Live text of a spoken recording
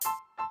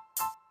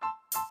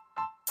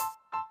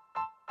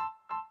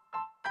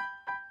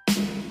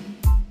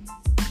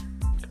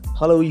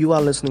Hello, you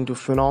are listening to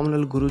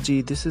Phenomenal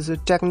Guruji. This is a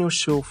tech news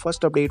show.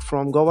 First update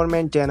from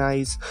government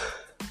denies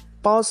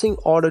passing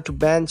order to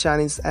ban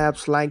Chinese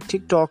apps like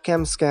TikTok,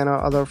 Cam Scanner,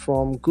 other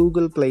from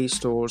Google Play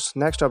stores.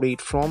 Next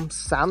update from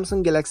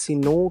Samsung Galaxy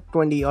Note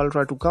 20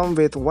 Ultra to come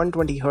with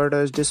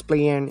 120Hz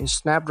display and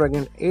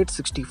Snapdragon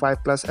 865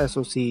 Plus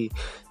SoC.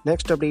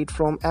 Next update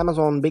from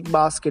Amazon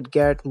Bigbasket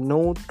get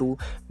Note to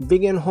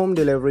begin home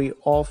delivery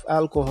of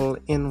alcohol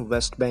in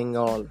West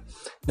Bengal.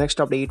 Next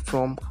update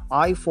from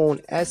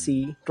iPhone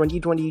SE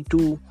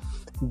 2022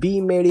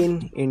 be made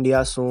in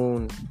India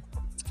soon.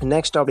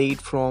 Next update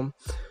from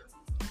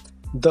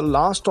the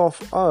Last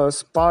of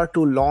Us Part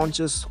 2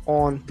 launches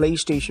on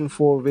PlayStation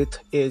 4 with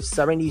a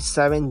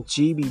 77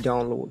 GB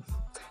download.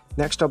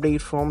 Next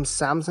update from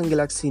Samsung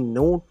Galaxy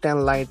Note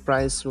 10 Lite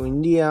price to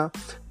India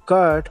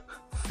cut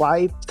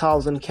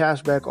 5,000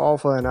 cashback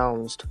offer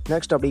announced.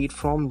 Next update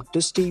from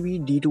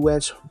Dishtv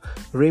D2H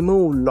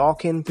remove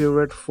lock-in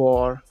period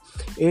for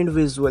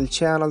individual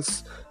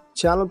channels,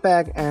 channel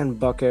pack and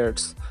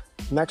buckets.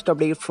 Next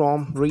update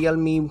from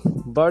Realme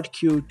Bud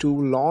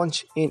Q2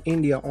 launch in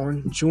India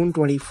on June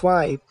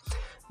 25.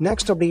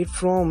 Next update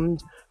from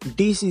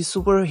DC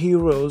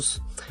Superheroes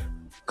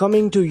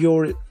coming to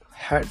your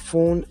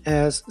headphone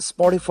as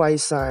Spotify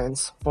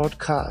Science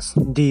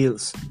podcast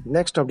deals.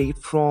 Next update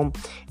from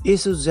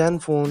Asus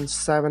Zenfone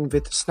 7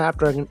 with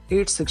Snapdragon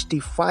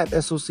 865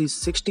 SoC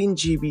 16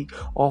 GB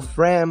of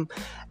RAM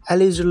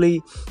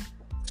allegedly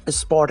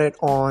spotted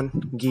on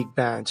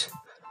Geekbench.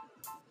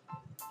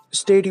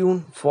 Stay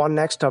tuned for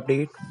next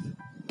update.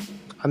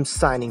 I'm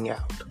signing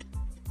out.